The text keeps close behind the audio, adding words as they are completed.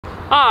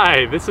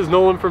Hi, this is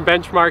Nolan from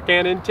Benchmark,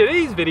 and in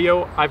today's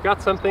video I've got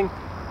something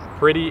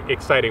pretty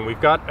exciting. We've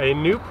got a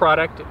new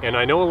product, and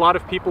I know a lot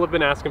of people have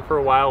been asking for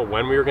a while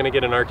when we were going to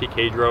get an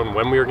RTK drone,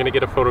 when we were going to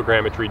get a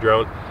photogrammetry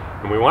drone,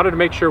 and we wanted to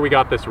make sure we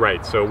got this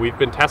right. So we've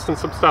been testing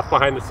some stuff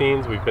behind the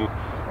scenes, we've been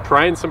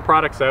trying some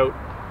products out,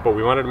 but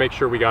we wanted to make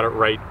sure we got it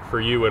right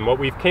for you. And what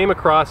we've came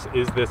across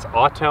is this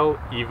Autel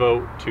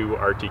Evo II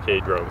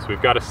RTK drone. So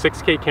we've got a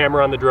 6K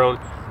camera on the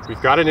drone,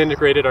 we've got an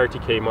integrated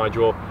RTK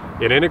module.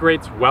 It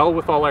integrates well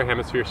with all our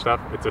hemisphere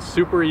stuff. It's a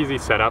super easy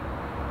setup.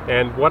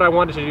 And what I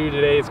wanted to do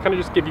today is kind of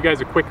just give you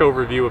guys a quick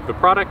overview of the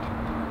product.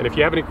 And if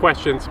you have any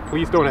questions,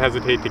 please don't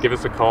hesitate to give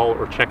us a call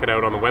or check it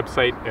out on the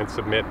website and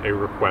submit a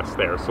request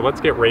there. So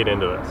let's get right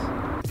into this.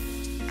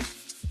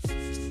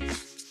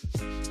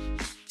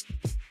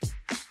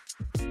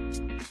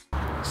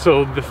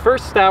 So the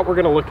first stat we're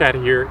going to look at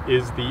here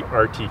is the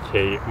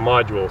RTK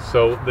module.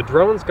 So the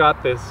drone's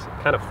got this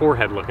kind of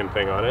forehead looking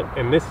thing on it,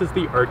 and this is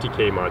the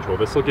RTK module.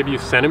 This will give you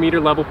centimeter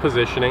level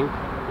positioning.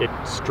 It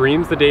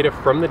streams the data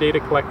from the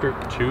data collector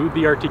to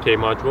the RTK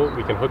module.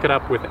 We can hook it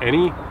up with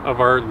any of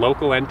our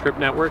local N-Trip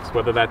networks,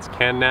 whether that's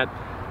CanNet,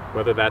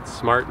 whether that's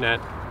SmartNet,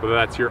 whether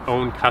that's your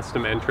own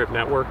custom N-Trip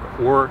network,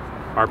 or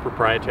our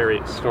proprietary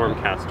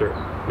Stormcaster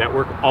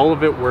network. All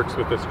of it works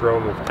with this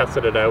drone. We've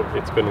tested it out.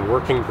 It's been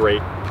working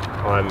great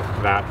on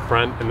that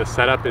front, and the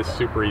setup is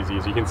super easy.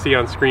 As you can see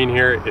on screen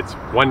here, it's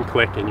one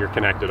click and you're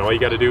connected. All you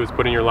got to do is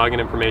put in your login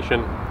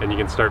information and you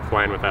can start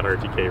flying with that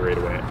RTK right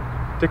away.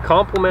 To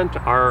complement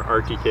our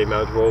RTK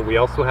module, we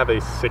also have a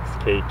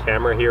 6K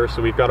camera here.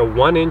 So we've got a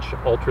 1-inch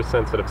ultra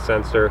sensitive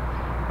sensor.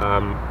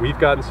 We've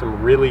gotten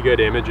some really good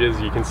images.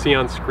 You can see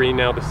on screen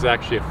now, this is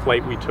actually a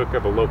flight we took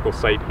of a local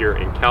site here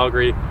in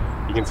Calgary.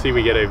 You can see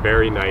we get a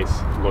very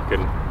nice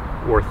looking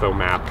ortho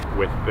map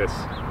with this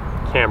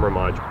camera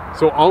module.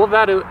 So all of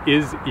that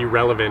is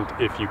irrelevant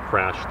if you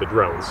crash the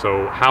drone.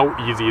 So how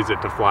easy is it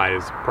to fly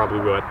is probably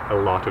what a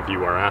lot of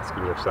you are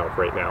asking yourself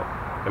right now.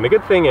 And the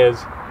good thing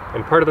is,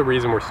 and part of the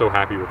reason we're so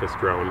happy with this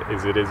drone,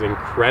 is it is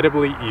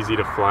incredibly easy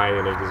to fly,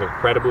 and it is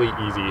incredibly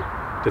easy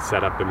to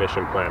set up the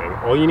mission planning.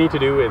 All you need to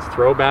do is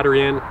throw a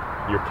battery in,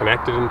 you're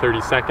connected in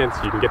 30 seconds,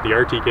 you can get the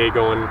RTK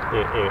going in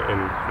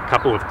a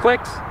couple of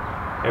clicks,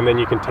 and then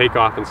you can take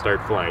off and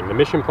start flying. The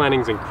mission planning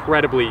is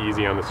incredibly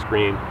easy on the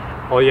screen.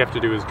 All you have to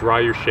do is draw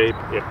your shape.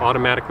 It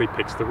automatically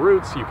picks the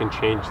routes. You can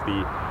change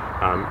the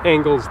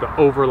angles, the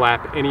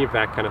overlap, any of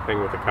that kind of thing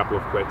with a couple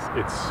of clicks.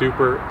 It's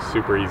super,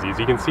 super easy. As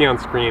you can see on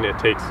screen, it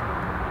takes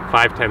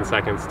 5-10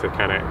 seconds to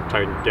kind of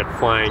get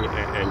flying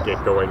and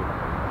get going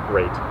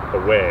right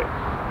away.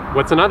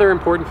 What's another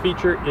important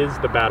feature is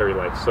the battery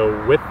life. So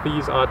with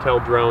these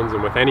Autel drones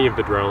and with any of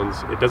the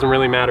drones, it doesn't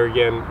really matter.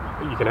 Again,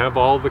 you can have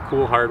all the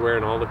cool hardware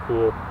and all the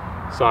cool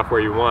software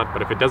you want,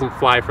 but if it doesn't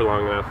fly for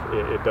long enough,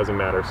 it doesn't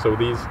matter. So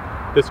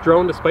this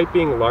drone, despite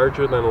being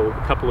larger than a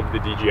couple of the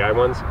DJI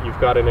ones, you've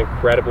got an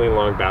incredibly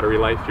long battery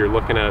life. You're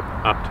looking at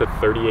up to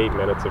 38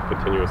 minutes of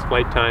continuous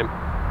flight time.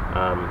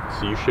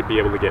 So you should be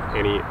able to get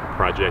any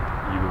project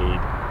you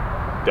need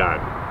done.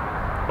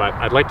 But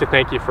I'd like to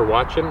thank you for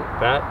watching.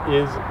 That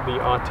is the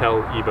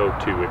Autel Evo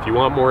II. If you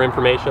want more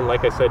information,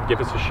 like I said, give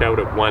us a shout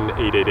at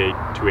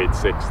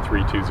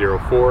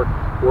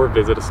 1-888-286-3204, or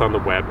visit us on the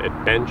web at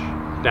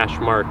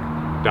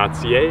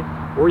bench-mark.ca,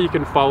 or you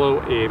can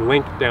follow a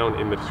link down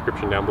in the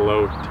description down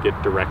below to get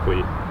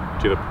directly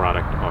to the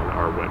product on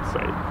our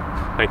website.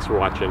 Thanks for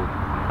watching.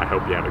 I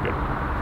hope you have a good one.